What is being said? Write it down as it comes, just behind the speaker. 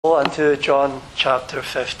And to John chapter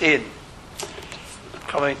 15.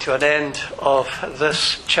 Coming to an end of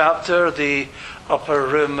this chapter, the Upper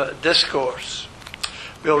Room Discourse.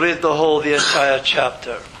 We'll read the entire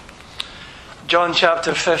chapter. John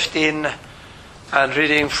chapter 15 and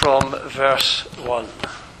reading from verse 1.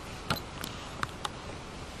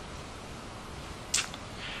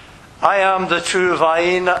 I am the true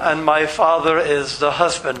vine, and my Father is the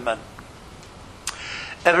husbandman.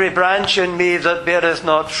 Every branch in me that beareth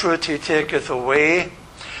not fruit he taketh away,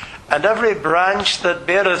 and every branch that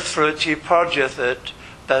beareth fruit he purgeth it,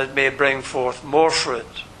 that it may bring forth more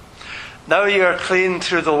fruit. Now ye are clean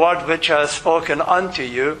through the word which I have spoken unto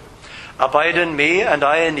you. Abide in me, and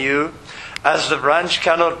I in you, as the branch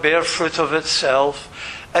cannot bear fruit of itself,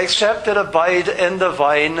 except it abide in the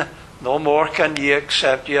vine, no more can ye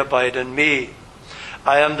except ye abide in me.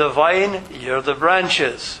 I am the vine, ye are the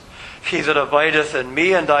branches. He that abideth in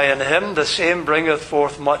me, and I in him, the same bringeth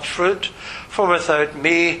forth much fruit, for without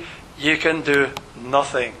me ye can do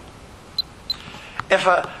nothing. If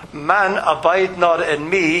a man abide not in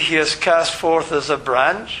me, he is cast forth as a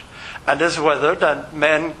branch, and is withered, and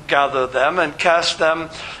men gather them, and cast them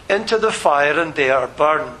into the fire, and they are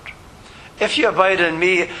burned. If ye abide in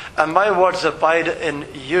me, and my words abide in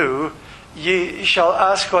you, ye shall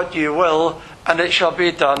ask what ye will, and it shall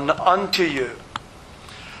be done unto you.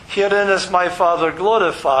 Herein is my Father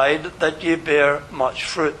glorified, that ye bear much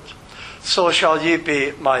fruit. So shall ye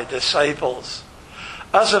be my disciples.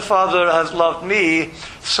 As the Father hath loved me,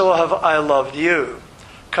 so have I loved you.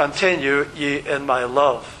 Continue ye in my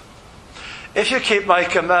love. If ye keep my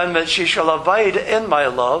commandments, ye shall abide in my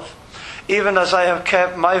love, even as I have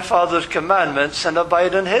kept my Father's commandments, and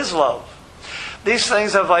abide in his love. These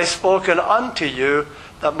things have I spoken unto you,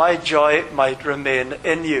 that my joy might remain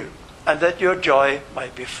in you, and that your joy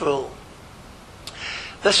might be full.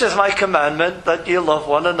 This is my commandment, that ye love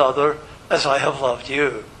one another as I have loved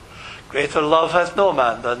you. Greater love hath no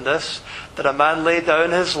man than this, that a man lay down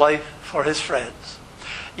his life for his friends.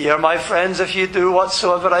 Ye are my friends if ye do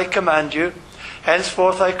whatsoever I command you.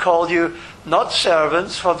 Henceforth I call you not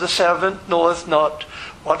servants, for the servant knoweth not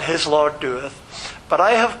what his Lord doeth. But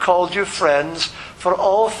I have called you friends, for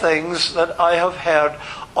all things that I have heard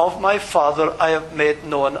of my Father I have made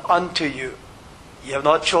known unto you. Ye have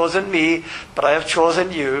not chosen me, but I have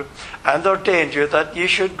chosen you, and ordained you that ye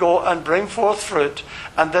should go and bring forth fruit,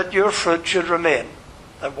 and that your fruit should remain,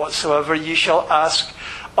 that whatsoever ye shall ask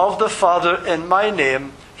of the Father in my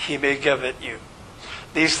name, he may give it you.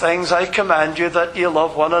 These things I command you, that ye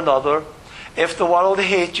love one another. If the world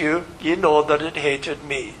hate you, ye know that it hated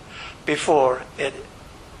me before it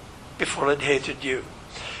hated you.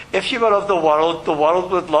 If ye were of the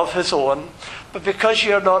world would love his own. But because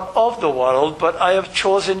ye are not of the world, but I have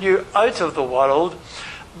chosen you out of the world,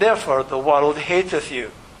 therefore the world hateth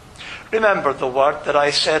you. Remember the word that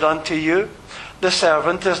I said unto you, the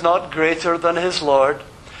servant is not greater than his Lord.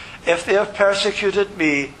 If they have persecuted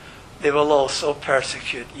me, they will also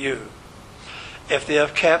persecute you. If they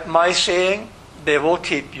have kept my saying, they will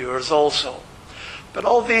keep yours also. But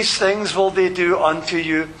all these things will they do unto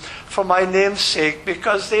you for my name's sake,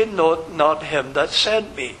 because they know not him that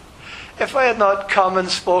sent me. If I had not come and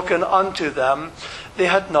spoken unto them, they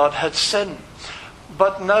had not had sin.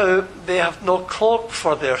 But now they have no cloak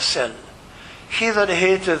for their sin. He that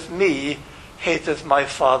hateth me, hateth my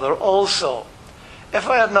Father also. If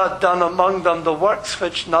I had not done among them the works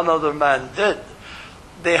which none other man did,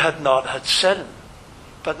 they had not had sin.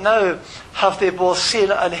 But now have they both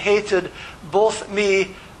seen and hated both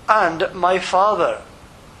me and my Father.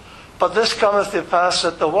 But this cometh to pass,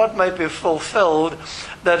 that the word might be fulfilled,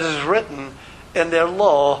 that is written in their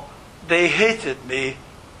law, they hated me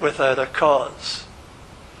without a cause.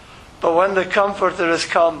 But when the Comforter is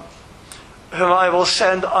come, whom I will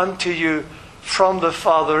send unto you from the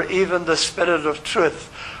Father, even the Spirit of truth,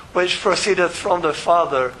 which proceedeth from the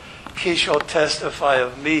Father, he shall testify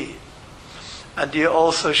of me. And ye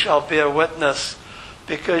also shall bear witness,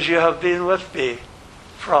 because you have been with me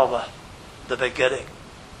from the beginning.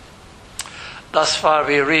 Thus far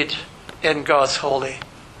we read in God's holy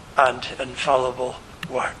and infallible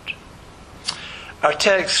word. Our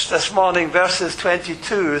text this morning, verses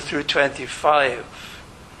 22 through 25.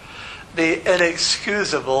 The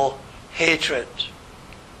inexcusable hatred.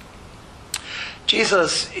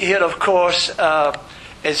 Jesus here, of course,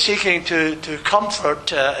 is seeking to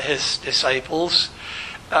comfort his disciples.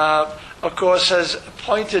 Of course, has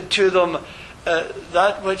pointed to them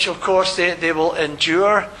that which, of course, they will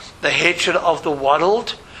endure, the hatred of the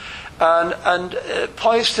world, and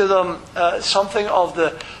points to them something of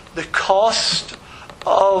the cost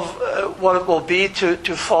of what it will be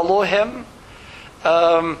to follow him.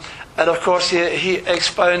 And of course, he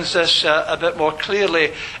expounds this a bit more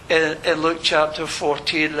clearly in Luke chapter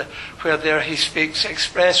 14, where there he speaks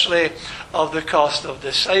expressly of the cost of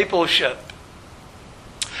discipleship.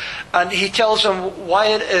 And he tells them why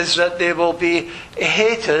it is that they will be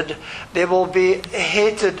hated. They will be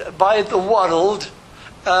hated by the world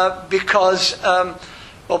because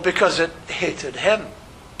it hated him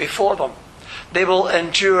before them. They will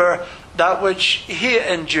endure that which he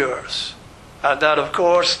endures. And that, of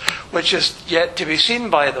course, which is yet to be seen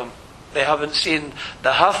by them. They haven't seen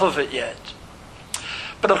the half of it yet.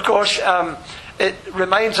 But of course, it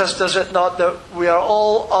reminds us, does it not, that we are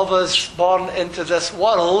all of us born into this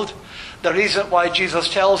world. The reason why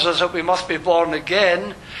Jesus tells us that we must be born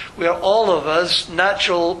again, we are all of us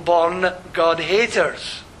natural born God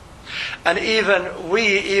haters. And even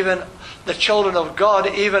the children of God,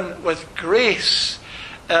 even with grace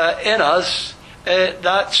in us,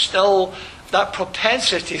 that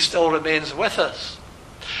propensity still remains with us.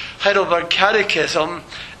 Heidelberg Catechism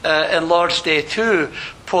in Lord's Day 2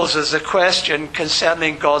 poses the question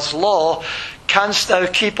concerning God's law: canst thou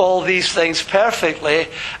keep all these things perfectly?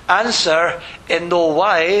 Answer: in no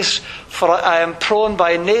wise, for I am prone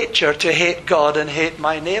by nature to hate God and hate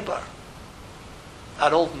my neighbour.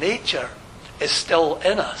 That old nature is still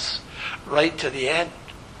in us right to the end.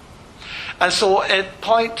 And so it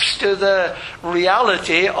points to the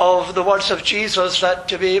reality of the words of Jesus, that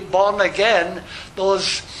to be born again,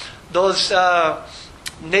 those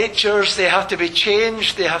natures, they have to be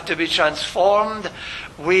changed, they have to be transformed.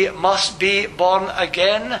 We must be born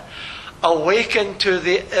again, awakened to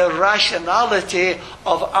the irrationality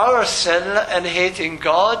of our sin and hating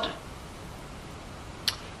God,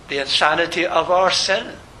 the insanity of our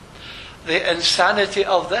sin, the insanity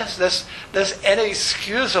of this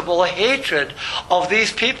inexcusable hatred of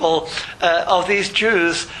these people, of these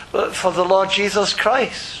Jews, for the Lord Jesus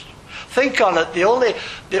Christ. Think on it.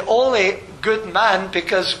 The only good man,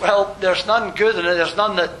 because, well, there's none good and there's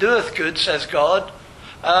none that doeth good, says God.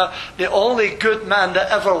 The only good man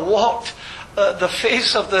that ever walked the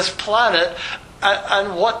face of this planet,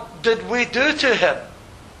 and what did we do to him?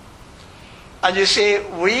 And you say,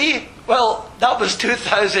 we? Well, that was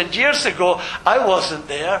 2,000 years ago. I wasn't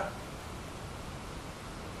there.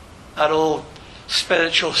 That old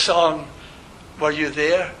spiritual song, were you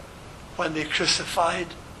there when they crucified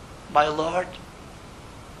my Lord?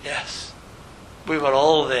 Yes, we were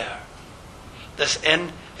all there. This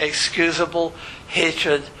inexcusable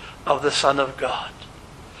hatred of the Son of God.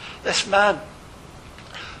 This man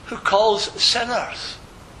who calls sinners,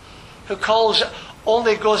 who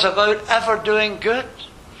only goes about ever doing good.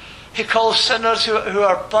 He calls sinners who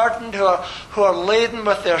are burdened, who are laden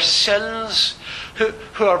with their sins,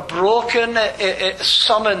 who are broken,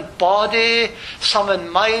 some in body, some in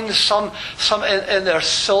mind, some in their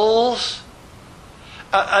souls.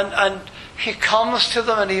 And he comes to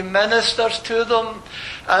them and he ministers to them,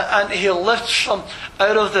 and he lifts them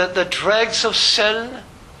out of the dregs of sin.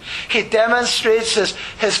 He demonstrates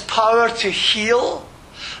his power to heal.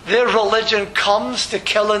 Their religion comes to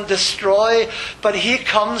kill and destroy, but he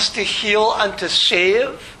comes to heal and to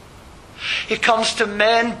save. He comes to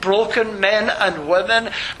men, broken men and women,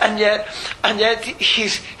 and yet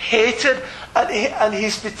he's hated and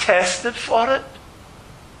he's detested for it.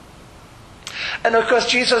 And of course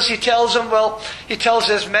Jesus, he tells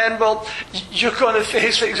his men, well, you're going to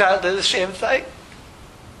face exactly the same thing.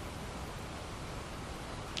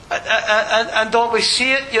 And don't we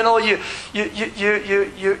see it? You know, you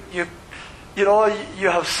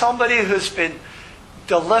have somebody who's been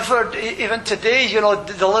delivered, even today,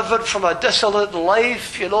 delivered from a dissolute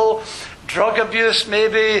life, drug abuse,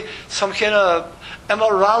 maybe some kind of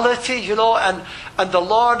immorality, and the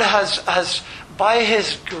Lord has by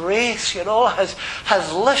his grace,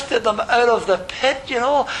 has lifted them out of the pit,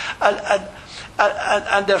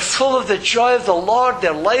 and they're full of the joy of the Lord.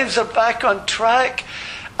 Their lives are back on track.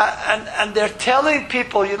 And they're telling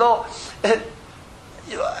people, you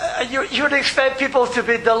would expect people to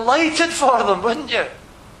be delighted for them, wouldn't you?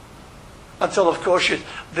 Until, of course,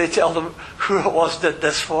 they tell them who it was did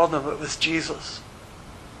this for them. It was Jesus.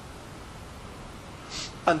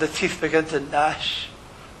 And the teeth begin to gnash,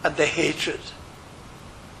 and the hatred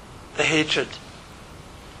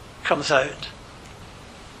comes out.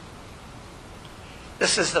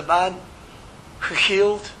 This is the man who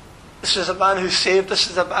healed. This is a man who saved. This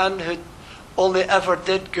is a man who only ever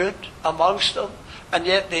did good amongst them. And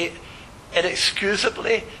yet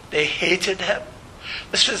inexcusably, they hated him.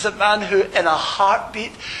 This is a man who in a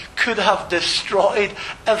heartbeat could have destroyed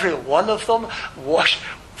every one of them, washed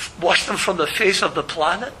them from the face of the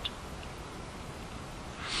planet.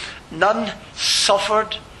 none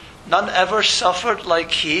suffered, none ever suffered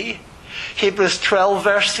like he. Hebrews 12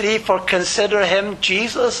 verse 3, for consider him,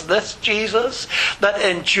 Jesus, this Jesus, that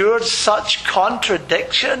endured such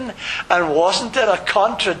contradiction. And wasn't it a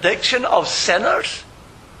contradiction of sinners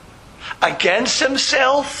against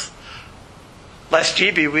himself? Lest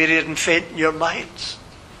ye be wearied and faint in your minds.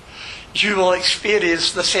 You will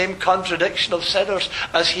experience the same contradiction of sinners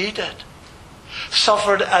as he did.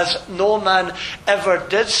 Suffered as no man ever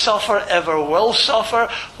did suffer, ever will suffer.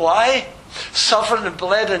 Why? Suffered and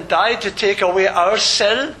bled and died to take away our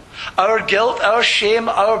sin, our guilt, our shame,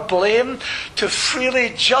 our blame, to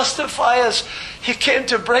freely justify us. He came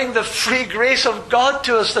to bring the free grace of God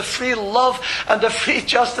to us, the free love and the free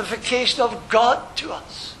justification of God to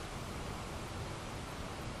us.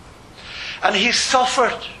 And he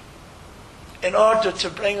suffered in order to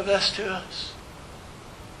bring this to us.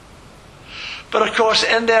 But of course,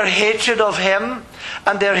 in their hatred of him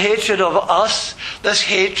and their hatred of us, this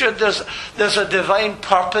hatred, there's a divine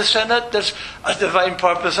purpose in it. There's a divine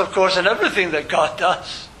purpose, of course, in everything that God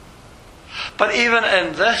does. But even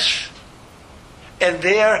in this, in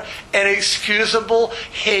their inexcusable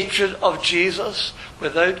hatred of Jesus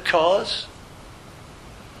without cause,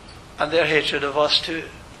 and their hatred of us too,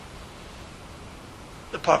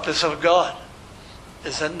 the purpose of God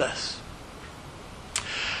is in this.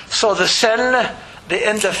 So the sin, the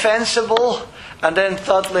indefensible, and then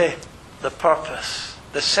thirdly, the purpose,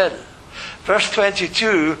 the sin. Verse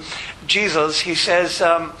 22, Jesus, he says,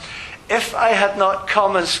 if I had not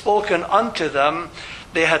come and spoken unto them,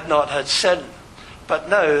 they had not had sin. But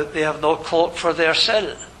now they have no cloak for their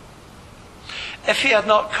sin. If he had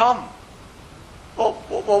not come, well,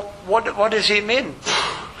 what does he mean?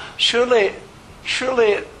 Surely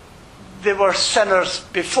they were sinners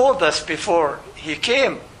before this, before he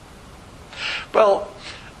came. Well,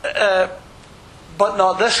 but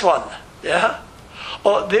not this one. Yeah?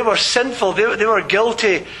 Oh, they were sinful. They were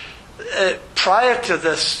guilty prior to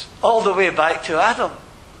this, all the way back to Adam.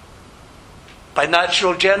 By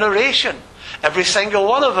natural generation. Every single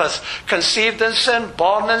one of us conceived in sin,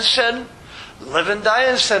 born in sin, live and die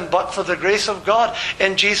in sin, but for the grace of God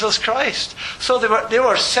in Jesus Christ. So they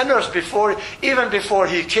were sinners even before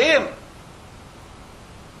he came.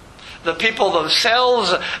 The people themselves,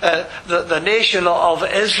 the nation of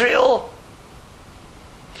Israel.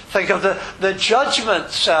 Think of the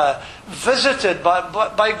judgments visited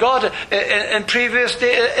by God in previous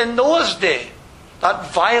day, in Noah's day.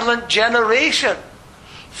 That violent generation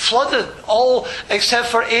flooded all except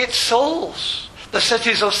for 8 souls. The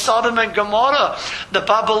cities of Sodom and Gomorrah, the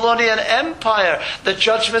Babylonian Empire, the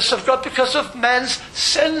judgments of God because of men's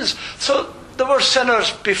sins. So there were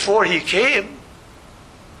sinners before he came.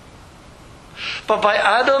 But by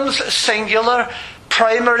Adam's singular,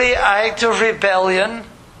 primary act of rebellion,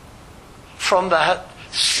 from that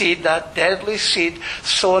seed, that deadly seed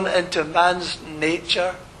sown into man's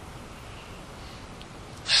nature,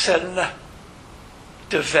 sin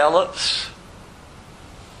develops.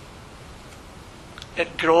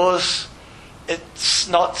 It grows. It's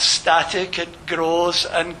not static. It grows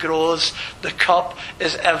and grows. The cup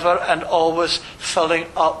is ever and always filling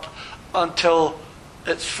up until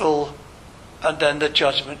it's full, and then the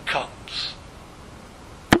judgment comes.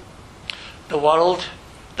 The world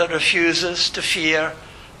that refuses to fear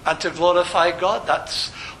and to glorify God, that's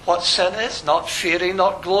what sin is. Not fearing,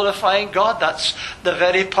 not glorifying God. That's the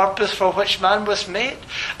very purpose for which man was made.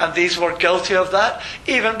 And these were guilty of that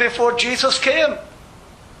even before Jesus came.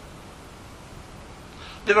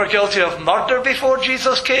 They were guilty of murder before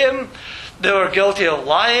Jesus came. They were guilty of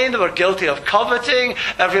lying. They were guilty of coveting.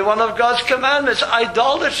 Every one of God's commandments.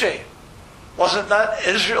 Idolatry. Wasn't that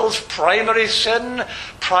Israel's primary sin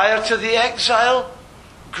prior to the exile?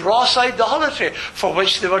 Gross idolatry, for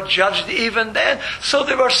which they were judged even then. So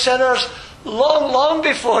they were sinners long, long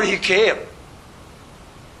before he came.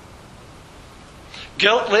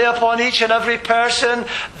 Guilt lay upon each and every person.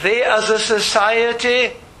 They as a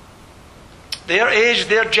society, their age,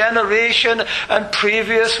 their generation, and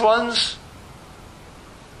previous ones.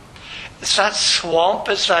 It's that swamp,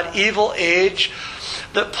 it's that evil age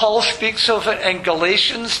that Paul speaks of in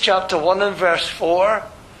Galatians chapter 1 and verse 4.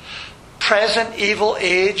 Present evil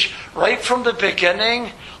age, right from the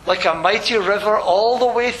beginning, like a mighty river all the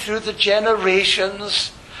way through the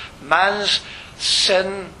generations. Man's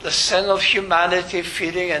sin, the sin of humanity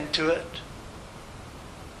feeding into it.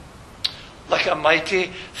 Like a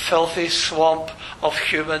mighty, filthy swamp of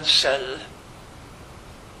human sin.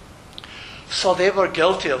 So they were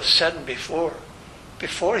guilty of sin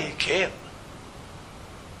before he came.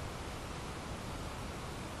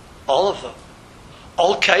 All of them.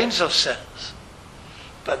 All kinds of sins.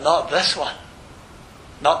 But not this one.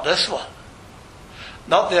 Not this one.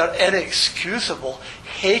 Not their inexcusable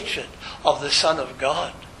hatred of the Son of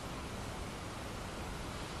God.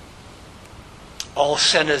 All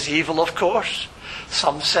sin is evil, of course.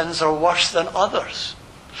 Some sins are worse than others.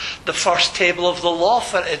 The first table of the law,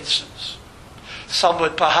 for instance. Some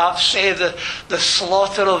would perhaps say that the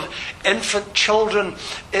slaughter of infant children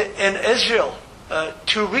in Israel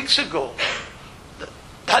 2 weeks ago,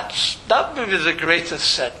 that would be the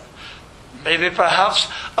greatest sin. Maybe perhaps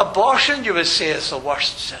abortion, you would say, is the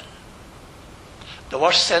worst sin. The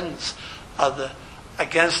worst sins are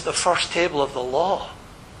against the first table of the law,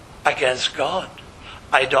 against God,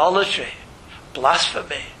 idolatry,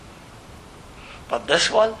 blasphemy. But this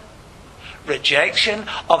one, rejection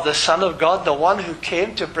of the Son of God, the one who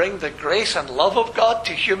came to bring the grace and love of God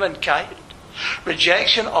to humankind,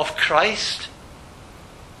 rejection of Christ,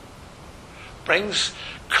 brings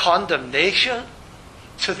condemnation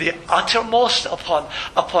to the uttermost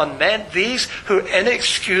upon men, these who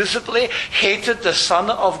inexcusably hated the Son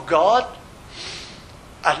of God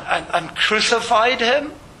and crucified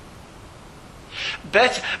him.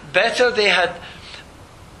 Better they had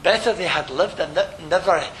lived and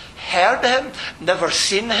never heard him, never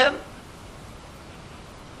seen him.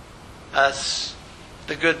 As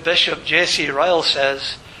the good Bishop J.C. Ryle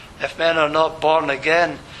says, if men are not born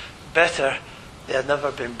again, better they had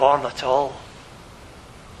never been born at all.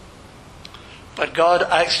 But God,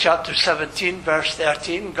 Acts chapter 17, verse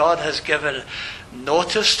 13, God has given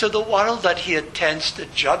notice to the world that he intends to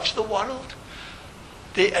judge the world.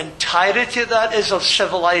 The entirety that is of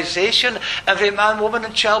civilization, every man, woman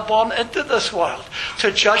and child born into this world,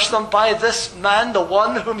 to judge them by this man, the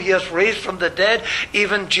one whom he has raised from the dead,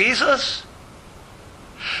 even Jesus.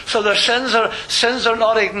 So their sins are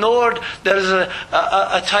not ignored. There is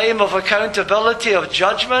a time of accountability, of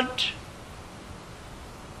judgment.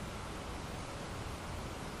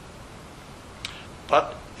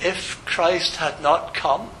 But if Christ had not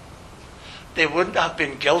come, they wouldn't have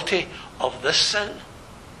been guilty of this sin.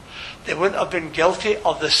 They wouldn't have been guilty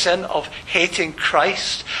of the sin of hating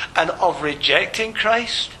Christ and of rejecting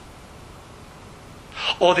Christ.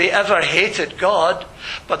 Oh, they ever hated God,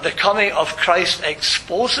 but the coming of Christ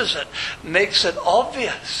exposes it, makes it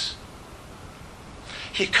obvious.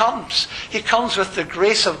 He comes with the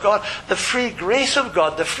grace of God, the free grace of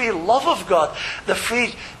God, the free love of God, the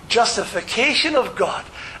free justification of God.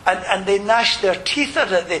 And they gnash their teeth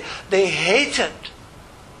at it. They hate it.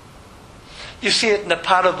 You see it in the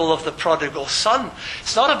parable of the prodigal son.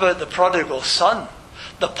 It's not about the prodigal son.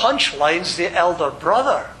 The punchline's the elder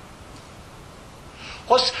brother.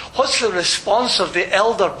 What's the response of the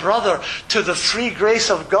elder brother to the free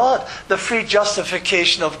grace of God, the free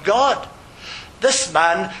justification of God? This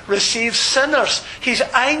man receives sinners. He's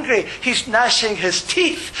angry. He's gnashing his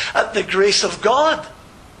teeth at the grace of God.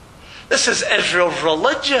 This is Israel's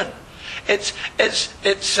religion. It's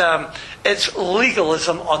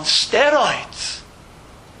legalism on steroids.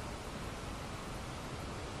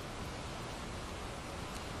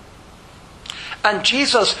 And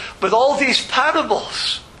Jesus, with all these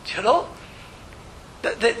parables,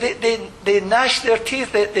 they gnash their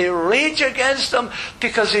teeth, they rage against them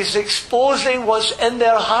because he's exposing what's in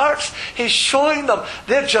their hearts. He's showing them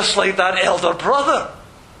they're just like that elder brother.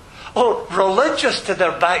 Oh, religious to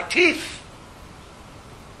their back teeth.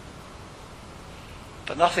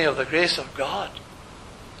 But nothing of the grace of God.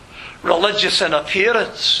 Religious in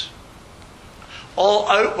appearance. All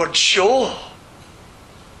outward show.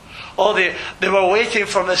 Oh, they were waiting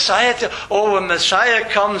for Messiah to... Oh, when Messiah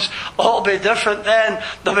comes, all will be different then.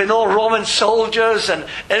 There'll be no Roman soldiers and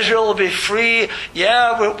Israel will be free.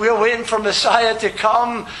 Yeah, we're waiting for Messiah to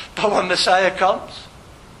come. But when Messiah comes...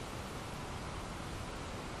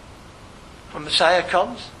 When Messiah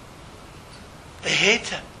comes, they hate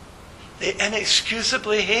him. They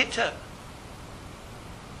inexcusably hate him.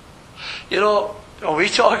 When we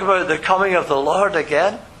talk about the coming of the Lord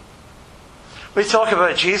again, we talk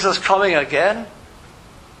about Jesus coming again,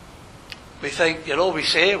 we think, we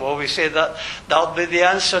say that that'll be the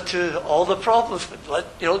answer to all the problems.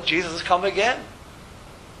 Let Jesus come again.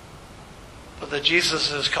 But that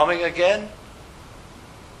Jesus is coming again,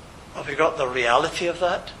 have we got the reality of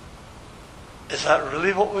that? Is that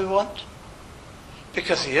really what we want?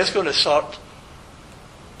 Because he is going to sort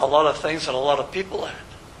a lot of things and a lot of people out.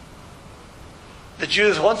 The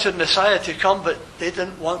Jews wanted Messiah to come, but they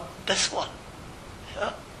didn't want this one.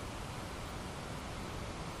 Yeah?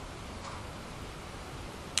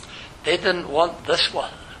 They didn't want this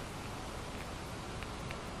one.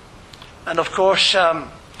 And of course,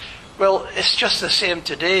 it's just the same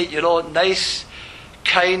today. Nice,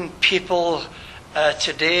 kind people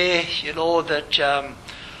today, that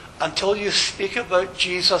until you speak about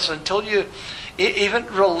Jesus, until you, even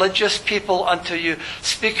religious people, until you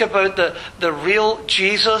speak about the real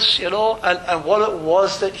Jesus, and what it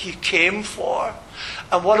was that he came for,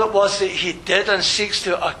 and what it was that he did and seeks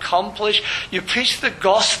to accomplish, you preach the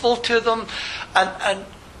gospel to them, and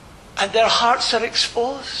their hearts are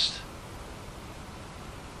exposed.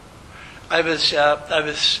 I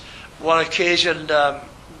was one occasion,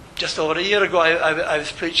 just over a year ago, I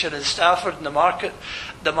was preaching in Stafford, in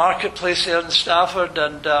the marketplace there in Stafford,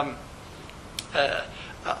 and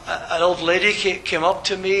an old lady came up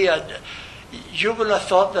to me, and you would have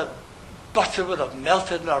thought that butter would have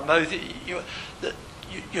melted in her mouth.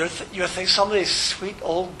 You think somebody's sweet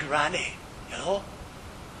old granny,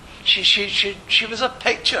 She was a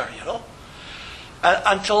picture,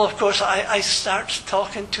 Until, of course, I start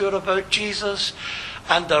talking to her about Jesus,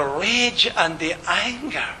 and the rage and the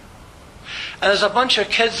anger. And there's a bunch of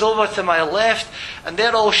kids over to my left, and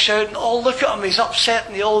they're all shouting, "Oh, look at him, he's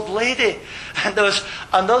upsetting the old lady." And there was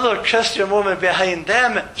another Christian woman behind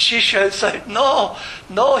them. She shouts out, No,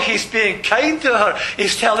 he's being kind to her.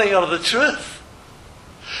 He's telling her the truth.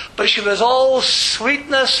 But she was all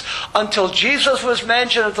sweetness until Jesus was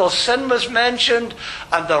mentioned, until sin was mentioned,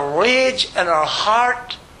 and the rage in her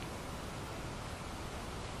heart,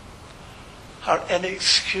 her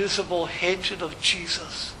inexcusable hatred of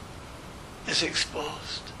Jesus is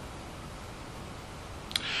exposed.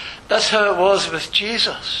 That's how it was with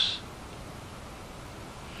Jesus.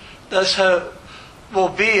 That's how it will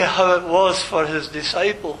be, how it was for his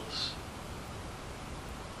disciples.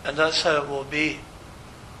 And that's how it will be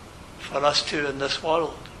for us too in this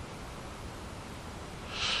world.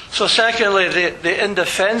 So secondly, the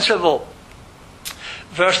indefensible.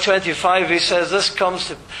 Verse 25, he says, "This cometh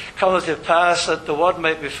to pass that the word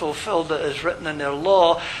might be fulfilled that is written in their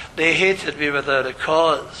law, they hated me without a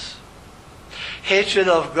cause." Hatred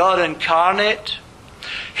of God incarnate,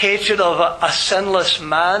 hatred of a sinless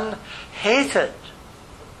man, hated.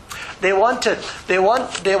 They want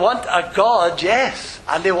a God, yes,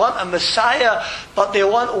 and they want a Messiah, but they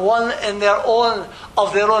want one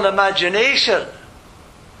of their own imagination.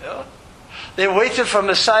 Yeah? They waited for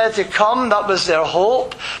Messiah to come, that was their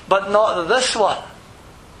hope, but not this one.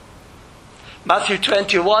 Matthew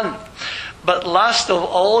 21. "But last of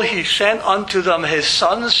all he sent unto them his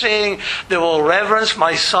son, saying, They will reverence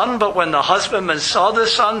my son. But when the husbandmen saw the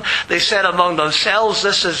son, they said among themselves,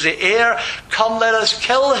 This is the heir. Come, let us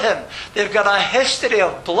kill him." They've got a history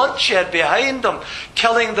of bloodshed behind them,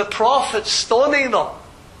 killing the prophets, stoning them.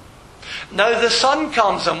 Now the son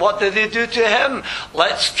comes, and what do they do to him?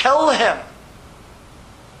 Let's kill him.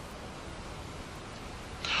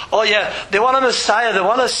 Oh yeah, they want a Messiah, they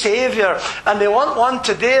want a Saviour, and they want one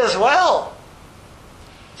today as well.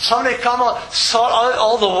 Somebody come and sort out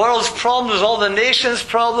all the world's problems, all the nation's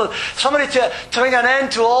problems. Somebody to bring an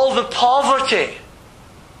end to all the poverty.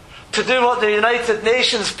 To do what the United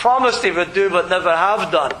Nations promised they would do but never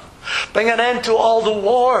have done. Bring an end to all the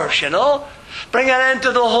wars, Bring an end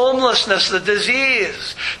to the homelessness, the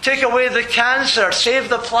disease. Take away the cancer, save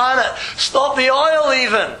the planet, stop the oil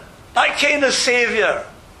even. That kind of Saviour.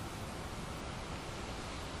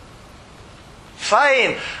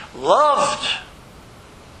 Fine, loved,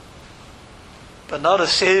 but not a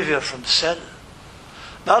Saviour from sin.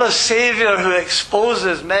 Not a Saviour who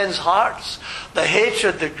exposes men's hearts, the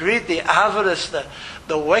hatred, the greed, the avarice,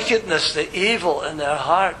 the wickedness, the evil in their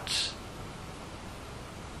hearts.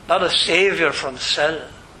 Not a Saviour from sin.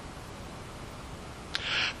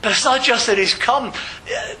 But it's not just that he's come,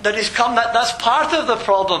 that's part of the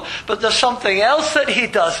problem. But there's something else that he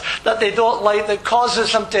does that they don't like, that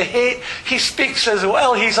causes them to hate. He speaks as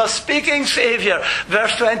well. He's a speaking Saviour.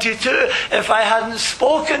 Verse 22, "If I hadn't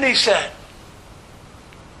spoken," he said.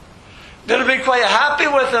 They'd have been quite happy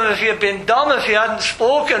with him if he had been dumb, if he hadn't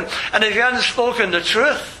spoken, and if he hadn't spoken the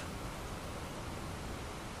truth.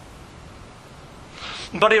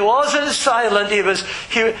 But he wasn't silent.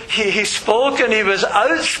 He spoke, and he was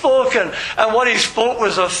outspoken. And what he spoke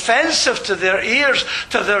was offensive to their ears,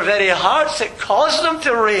 to their very hearts. It caused them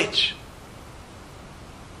to rage.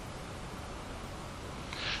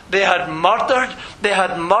 They had murdered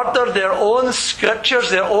their own scriptures,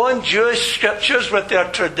 their own Jewish scriptures with their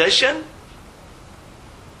tradition.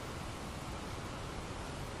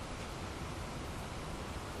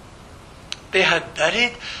 They had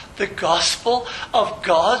buried the gospel of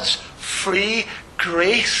God's free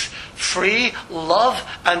grace, free love,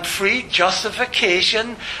 and free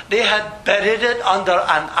justification. They had buried it under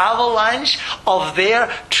an avalanche of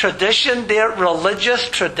their tradition, their religious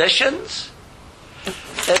traditions.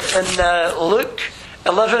 In Luke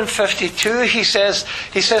 11:52, he says,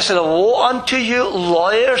 Woe unto you,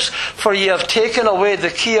 lawyers, for ye have taken away the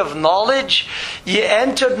key of knowledge. Ye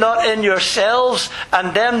entered not in yourselves,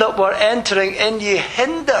 and them that were entering in ye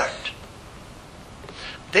hindered.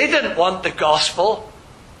 They didn't want the gospel.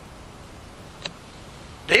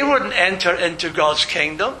 They wouldn't enter into God's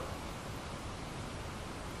kingdom.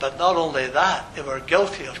 But not only that, they were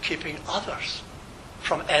guilty of keeping others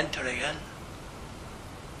from entering in.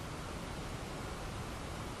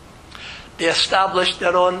 They established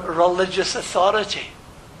their own religious authority.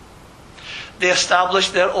 They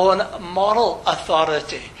established their own moral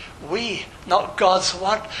authority. We, not God's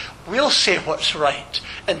word, we'll say what's right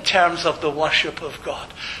in terms of the worship of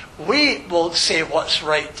God. We will say what's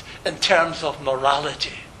right in terms of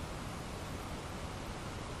morality.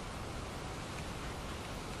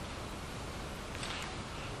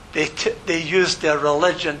 They used their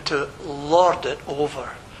religion to lord it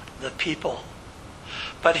over the people.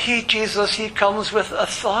 But he, Jesus, he comes with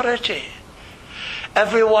authority.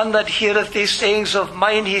 Everyone that heareth these sayings of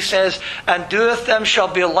mine, he says, and doeth them shall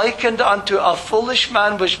be likened unto a foolish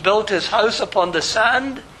man which built his house upon the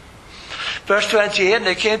sand. Verse 28, and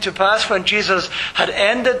it came to pass when Jesus had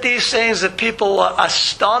ended these things, the people were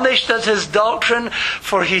astonished at his doctrine,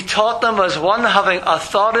 for he taught them as one having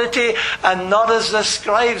authority and not as the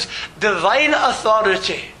scribes. Divine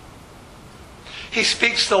authority. He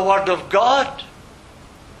speaks the word of God.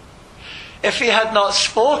 If he had not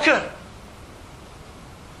spoken,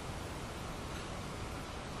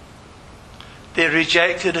 they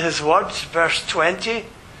rejected his words. Verse 20,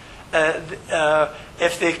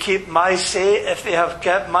 if they keep my say, if they have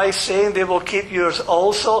kept my saying, they will keep yours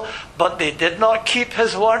also. But they did not keep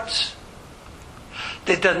his words.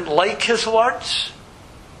 They didn't like his words,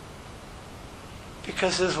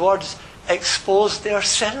 because his words exposed their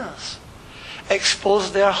sins,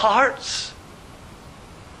 exposed their hearts.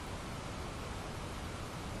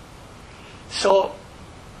 So,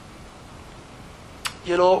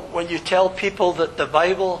 you know, when you tell people that the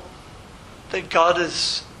Bible, that God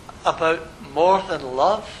is about more than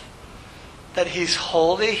love, that he's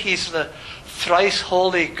holy, he's the thrice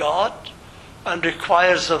holy God, and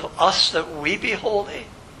requires of us that we be holy.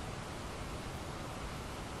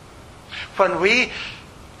 When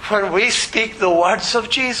we speak the words of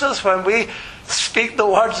Jesus, when we speak the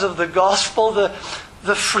words of the gospel,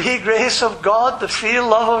 the free grace of God, the free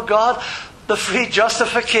love of God, the free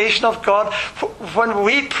justification of God, when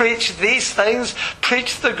we preach these things,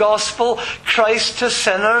 preach the gospel, Christ to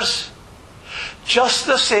sinners, just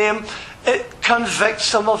the same, it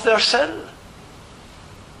convicts them of their sin.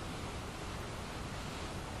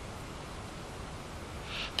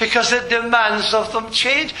 Because it demands of them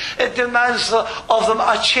change. It demands of them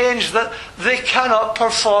a change that they cannot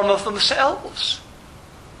perform of themselves.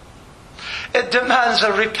 It demands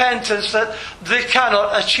a repentance that they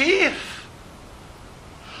cannot achieve.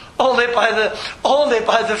 Only by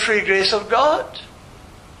the free grace of God.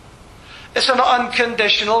 It's an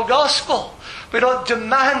unconditional gospel. We don't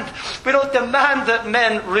demand that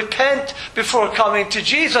men repent before coming to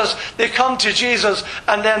Jesus. They come to Jesus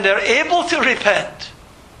and then they're able to repent.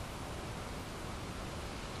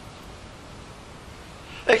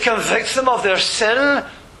 It convicts them of their sin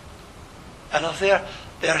and of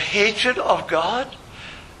their hatred of God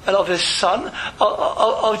and of His Son,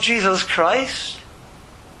 of Jesus Christ.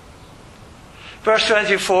 Verse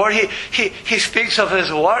 24, he speaks of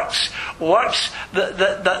His works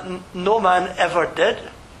that no man ever did.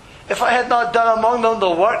 If I had not done among them the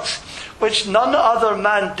works which none other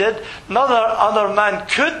man did, none other man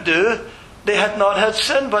could do, they had not had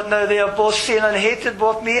sin. But now they have both seen and hated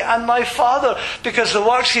both me and my Father, because the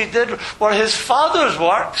works He did were His Father's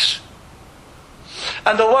works.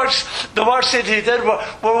 And the works that He did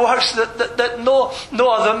were works that no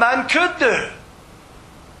other man could do.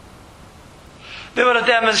 They were a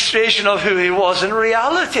demonstration of who He was in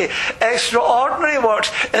reality. Extraordinary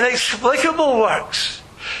works, inexplicable works.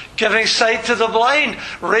 Giving sight to the blind,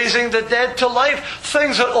 raising the dead to life.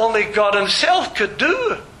 Things that only God Himself could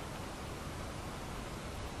do.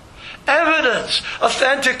 Evidence,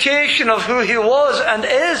 authentication of who He was and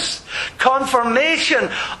is. Confirmation,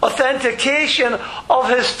 authentication of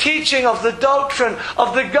His teaching, of the doctrine,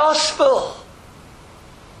 of the gospel.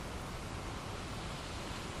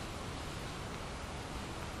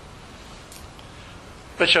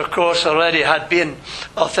 Which of course already had been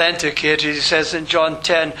authenticated. He says in John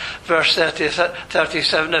 10 verse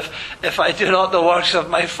 37, if I do not the works of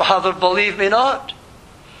my Father, believe me not.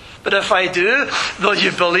 But if I do, though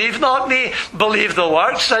you believe not me, believe the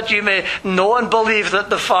works, that you may know and believe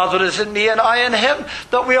that the Father is in me and I in Him,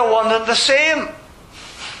 that we are one and the same.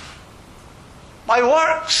 By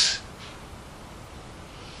works.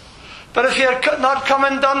 But if you had not come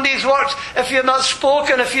and done these works, if you had not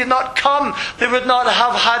spoken, if you had not come, they would not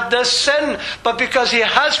have had this sin. But because he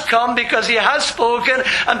has come, because he has spoken,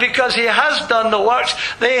 and because he has done the works,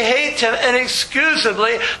 they hate him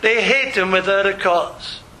inexcusably. They hate him without a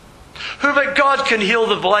cause. Who but God can heal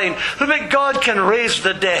the blind? Who but God can raise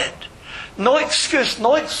the dead? No excuse,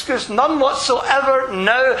 none whatsoever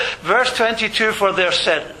now. Verse 22, for their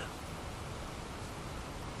sin.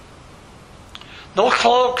 No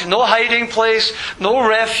cloak, no hiding place, no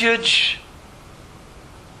refuge.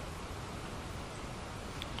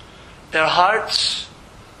 Their hearts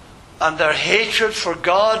and their hatred for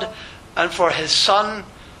God and for His Son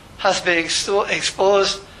has been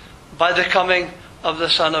exposed by the coming of the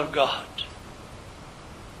Son of God.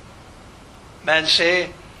 Men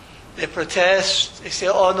say, they protest, they say,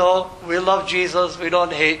 oh no, we love Jesus, we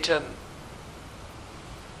don't hate Him.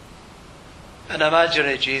 An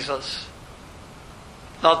imaginary Jesus.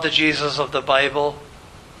 Not the Jesus of the Bible.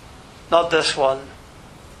 Not this one.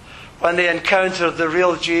 When they encounter the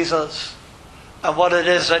real Jesus and what it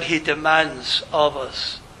is that He demands of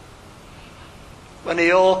us. When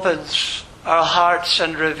He opens our hearts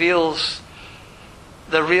and reveals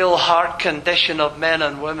the real heart condition of men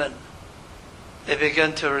and women, they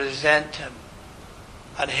begin to resent Him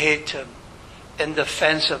and hate Him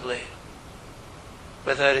indefensibly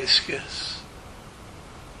without excuse.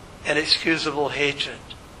 Inexcusable hatred.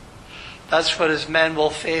 That's what His men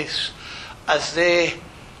will face as they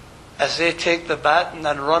take the baton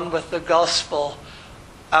and run with the gospel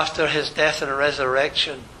after His death and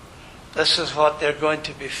resurrection. This is what they're going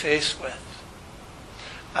to be faced with.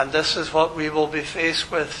 And this is what we will be faced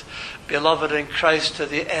with, beloved in Christ, to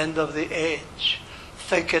the end of the age.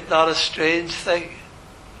 Think it not a strange thing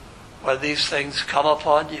when these things come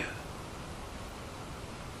upon you.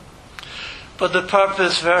 But the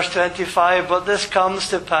purpose, verse 25, but this comes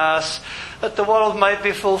to pass, that the word might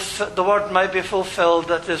be fulfilled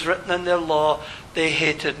that is written in their law, they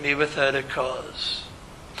hated me without a cause.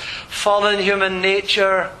 Fallen human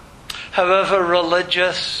nature, however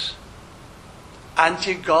religious,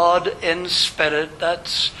 anti-God in spirit,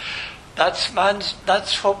 that's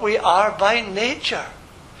what we are by nature.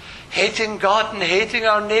 Hating God and hating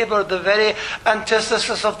our neighbour, the very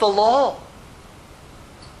antithesis of the law.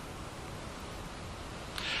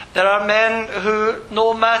 There are men who,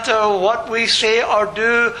 no matter what we say or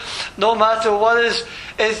do, no matter what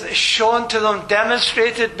is shown to them,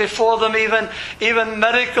 demonstrated before them, even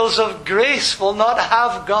miracles of grace, will not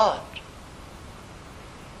have God.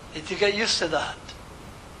 Need to get used to that.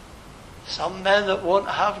 Some men that won't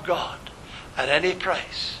have God at any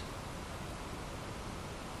price.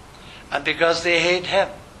 And because they hate Him,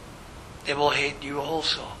 they will hate you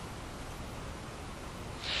also.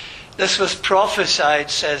 This was prophesied,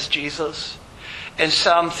 says Jesus, in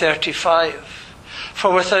Psalm 35.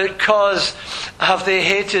 For without cause have they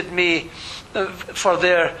hated me, for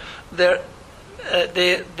they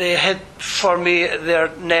hid for me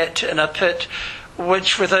their net in a pit,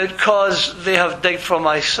 which without cause they have digged for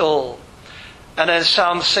my soul. And in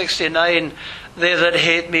Psalm 69, they that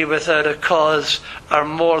hate me without a cause are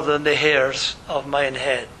more than the hairs of mine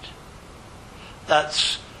head.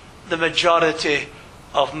 That's the majority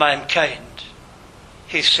of mankind,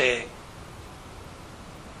 he's saying.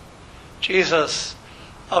 Jesus,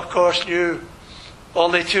 of course, knew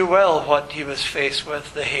only too well what he was faced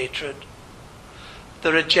with, the hatred,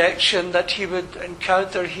 the rejection that he would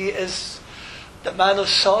encounter. He is the man of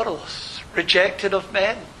sorrows, rejected of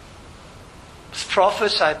men. It was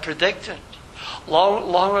prophesied, predicted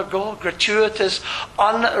long ago. Gratuitous,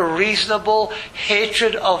 unreasonable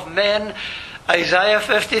hatred of men. Isaiah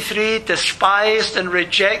 53, despised and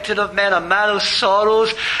rejected of men, a man of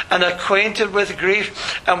sorrows and acquainted with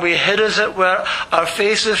grief, and we hid, as it were, our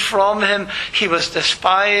faces from him. He was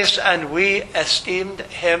despised, and we esteemed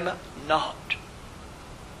him not.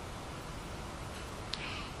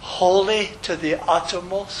 Holy to the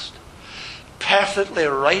uttermost, perfectly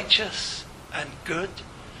righteous and good,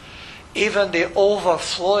 even the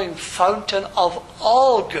overflowing fountain of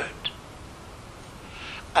all good,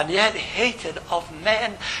 and yet hated of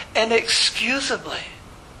men inexcusably.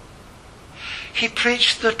 He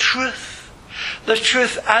preached the truth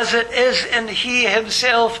as it is in He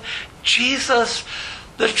Himself, Jesus,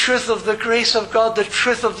 the truth of the grace of God, the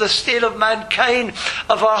truth of the state of mankind,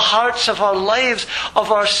 of our hearts, of our lives, of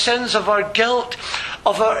our sins, of our guilt,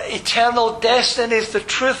 of our eternal destinies, the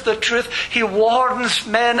truth. He wardens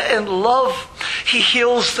men in love. He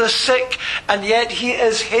heals the sick, and yet He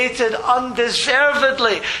is hated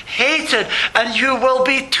undeservedly. Hated, and you will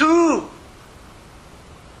be too.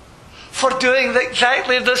 for doing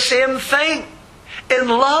exactly the same thing in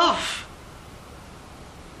love.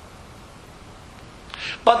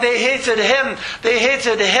 But they hated him. They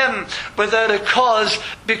hated him without a cause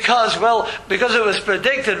because it was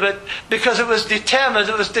predicted, but because it was determined,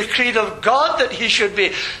 it was decreed of God that he should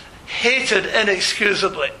be hated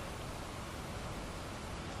inexcusably.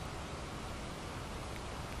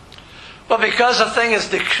 But because a thing is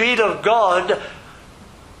decreed of God,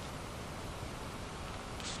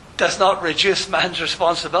 does not reduce man's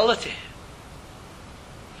responsibility.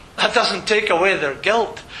 That doesn't take away their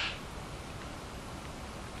guilt.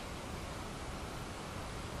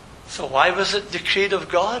 So why was it decreed of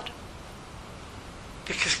God?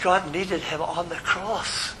 Because God needed him on the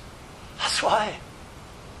cross. That's why.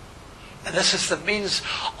 And this is the means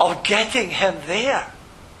of getting him there.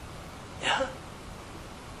 Yeah?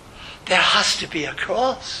 There has to be a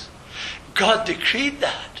cross. God decreed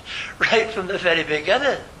that right from the very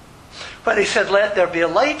beginning. When he said, let there be a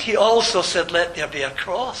light, he also said, let there be a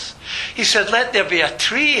cross. He said, let there be a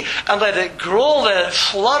tree, and let it grow, let it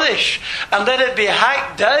flourish, and let it be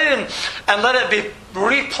hacked down, and let it be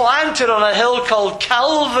replanted on a hill called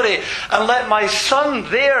Calvary, and let my son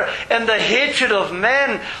there in the hatred of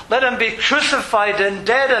men, let him be crucified and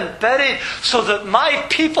dead and buried, so that my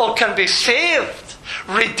people can be saved,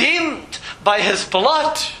 redeemed by his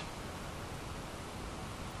blood.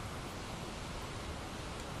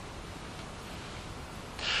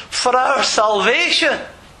 For our salvation.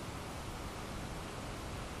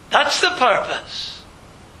 That's the purpose.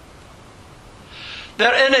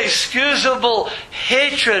 Their inexcusable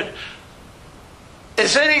hatred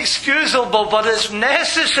is inexcusable, but it's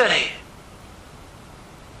necessary.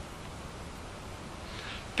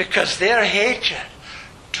 Because their hatred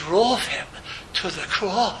drove him to the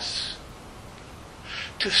cross.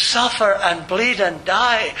 To suffer and bleed and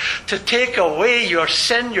die, to take away your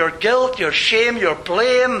sin, your guilt, your shame, your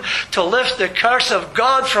blame, to lift the curse of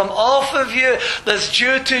God from off of you that's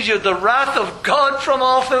due to you, the wrath of God from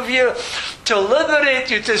off of you, to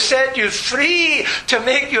liberate you, to set you free, to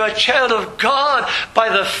make you a child of God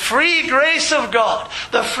by the free grace of God,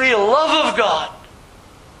 the free love of God,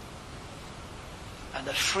 and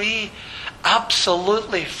the free,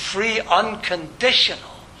 absolutely free, unconditional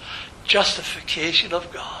justification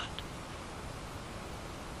of God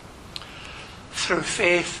through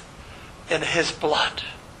faith in his blood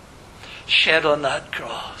shed on that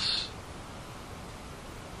cross.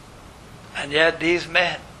 And yet these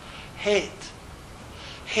men hate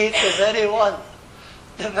the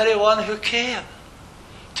very one who came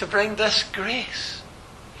to bring this grace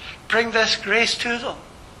to them,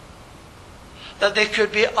 that they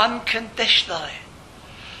could be unconditionally,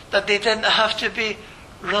 that they didn't have to be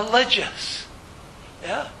religious.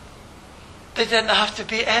 Yeah? They didn't have to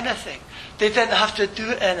be anything. They didn't have to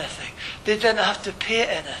do anything. They didn't have to pay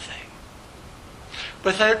anything.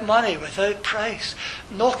 Without money, without price.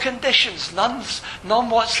 No conditions, none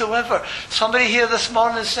whatsoever. Somebody here this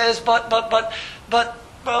morning says, well,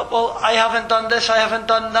 I haven't done this, I haven't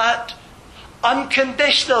done that.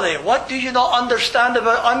 Unconditionally. What do you not understand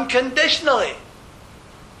about unconditionally?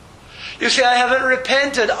 You say, I haven't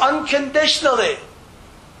repented. Unconditionally.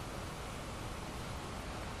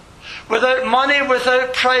 Without money,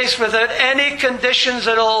 without price, without any conditions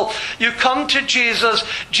at all. You come to Jesus.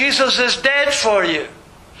 Jesus is dead for you.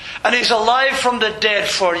 And he's alive from the dead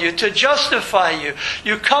for you to justify you.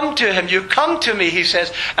 You come to him. You come to me, he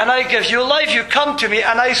says. And I give you life. You come to me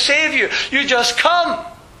and I save you. You just come.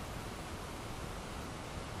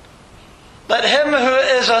 Let him who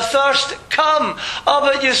is athirst come. Oh,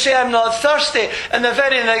 but you say, I'm not thirsty. In the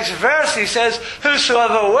very next verse he says,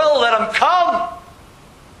 whosoever will, let him come.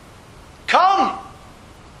 Come.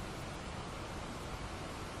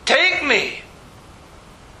 Take me.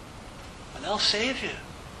 And I'll save you.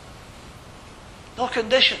 No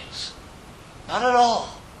conditions. Not at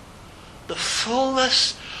all. The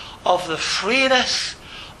fullness of the freeness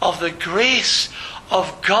of the grace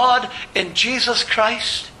of God in Jesus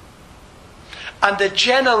Christ. And the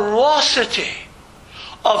generosity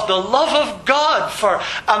of the love of God for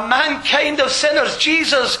a mankind of sinners.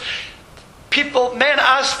 Jesus, men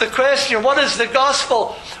ask the question, what is the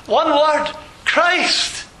gospel? One word,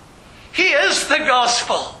 Christ. He is the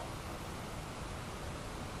gospel.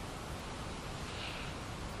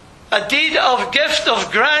 A deed of gift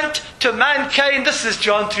of grant to mankind. This is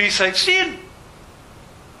John 3:16.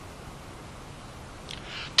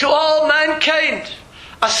 To all mankind.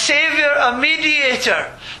 A saviour, a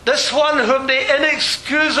mediator. This one whom they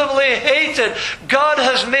inexcusably hated, God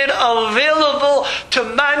has made available to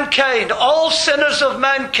mankind, all sinners of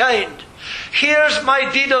mankind. Here's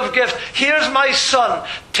my deed of gift. Here's my son.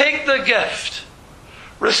 Take the gift.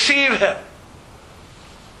 Receive him.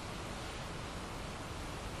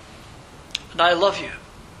 And I love you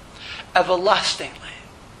everlastingly.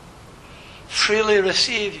 Freely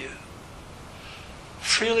receive you.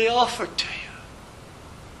 Freely offered to you.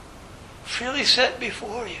 Freely set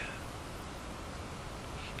before you.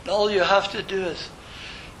 And all you have to do is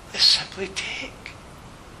simply take.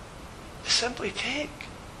 Simply take.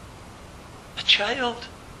 A child.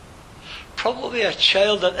 Probably a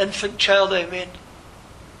child, an infant child, I mean.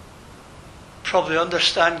 Probably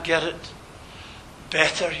understand, get it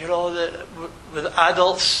better, with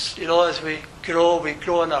adults, as we grow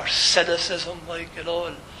in our cynicism,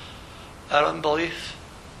 and our unbelief.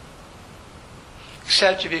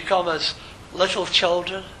 Except you become as little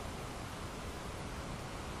children.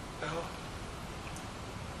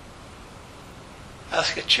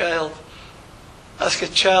 Ask a child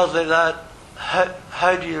like that,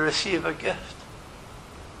 how do you receive a gift?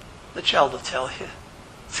 The child will tell you.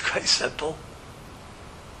 It's quite simple.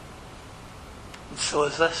 And so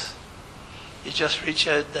is this. You just reach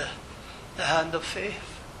out the hand of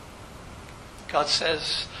faith. God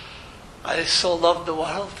says, I so love the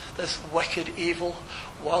world, this wicked, evil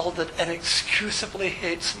world that inexcusably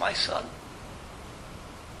hates my Son.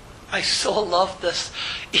 I so love this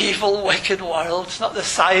evil, wicked world. It's not the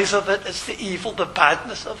size of it, it's the evil, the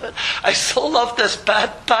badness of it. I so love this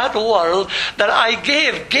bad world that I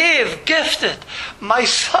gifted my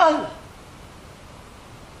Son.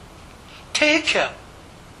 Take him.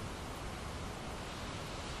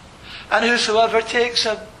 And whosoever takes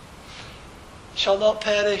him shall not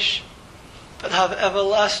perish, but have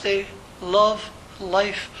everlasting love,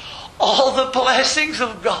 life, all the blessings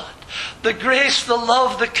of God. The grace, the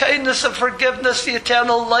love, the kindness, the forgiveness, the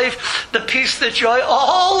eternal life, the peace, the joy,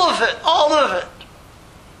 all of it.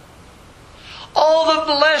 All the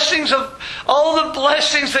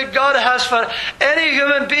blessings that God has for any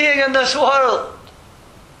human being in this world.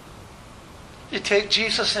 You take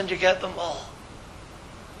Jesus and you get them all.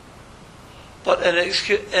 But in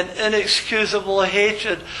inexcusable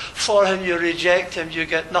hatred for him, you reject him, you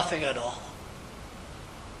get nothing at all.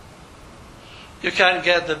 You can't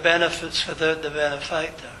get the benefits without the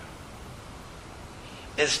benefactor.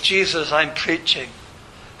 It's Jesus I'm preaching,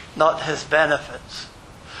 not his benefits.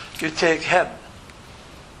 You take him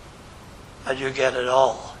and you get it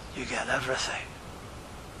all. You get everything.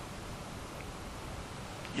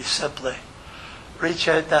 You simply reach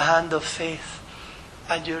out the hand of faith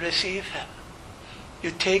and you receive him. You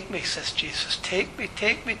take me, says Jesus. Take me.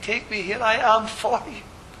 Here I am for you.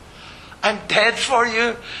 I'm dead for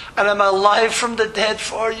you, and I'm alive from the dead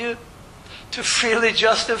for you, to freely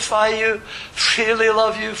justify you, freely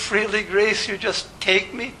love you, freely grace you. Just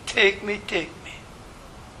take me.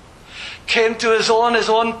 Came to his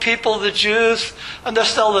own people, the Jews, and they're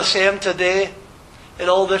still the same today, in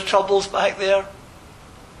all their troubles back there.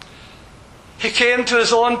 He came to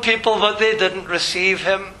his own people, but they didn't receive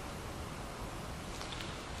him.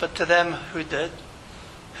 But to them who did,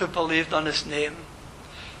 who believed on his name,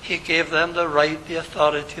 he gave them the right, the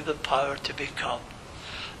authority, the power to become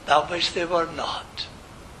that which they were not.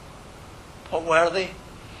 What were they?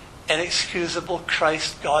 Inexcusable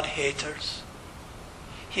Christ God haters.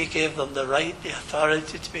 He gave them the right, the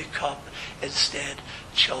authority to become instead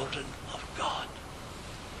children of God.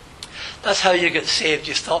 That's how you get saved.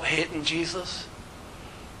 You stop hating Jesus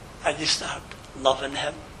and you start loving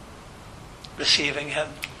him, receiving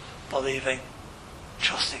him, believing,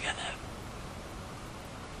 trusting in him.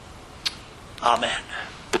 Amen.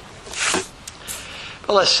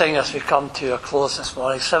 Well, let's sing as we come to a close this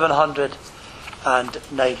morning.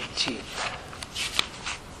 719.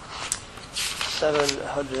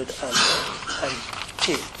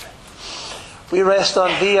 719. We rest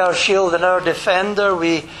on thee, our shield and our defender.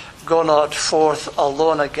 We go not forth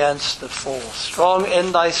alone against the foe. Strong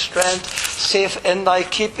in thy strength, safe in thy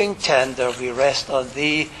keeping tender. We rest on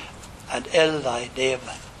thee, and in thy name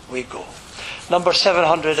we go. Number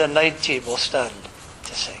 719 will stand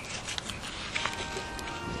to sing.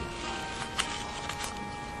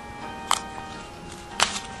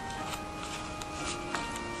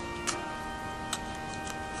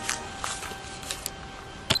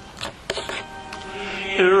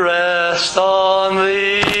 Rest on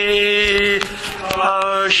thee,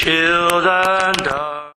 our shield and our